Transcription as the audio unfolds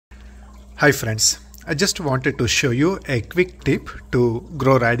Hi friends, I just wanted to show you a quick tip to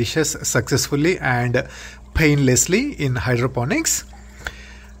grow radishes successfully and painlessly in hydroponics.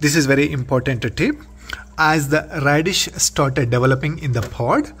 This is very important tip. As the radish started developing in the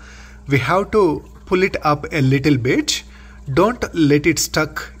pod, we have to pull it up a little bit. Don't let it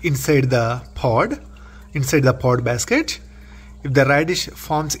stuck inside the pod basket. If the radish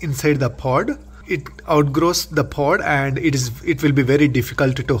forms inside the pod, it outgrows the pod and it will be very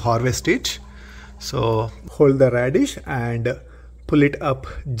difficult to harvest it. So hold the radish and pull it up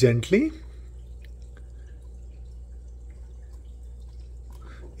gently.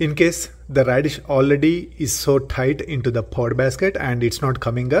 In case the radish already is so tight into the pod basket and it's not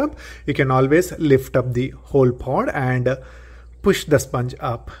coming up, you can always lift up the whole pod and push the sponge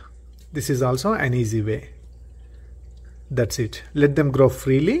up. This is also an easy way. That's it. Let them grow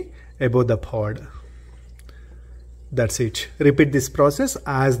freely above the pod. That's it. Repeat this process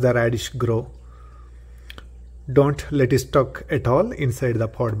as the radish grow. Don't let it stuck at all inside the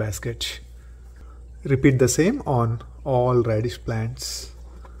pod basket. Repeat the same on all radish plants.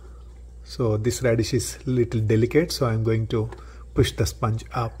 So this radish is little delicate, so I'm going to push the sponge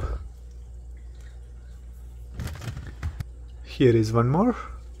up. Here is one more.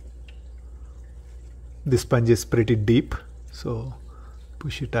 The sponge is pretty deep, so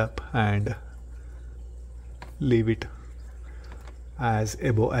push it up and leave it as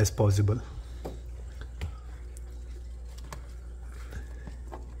above as possible.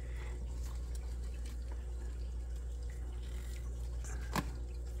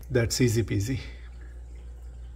 That's easy peasy.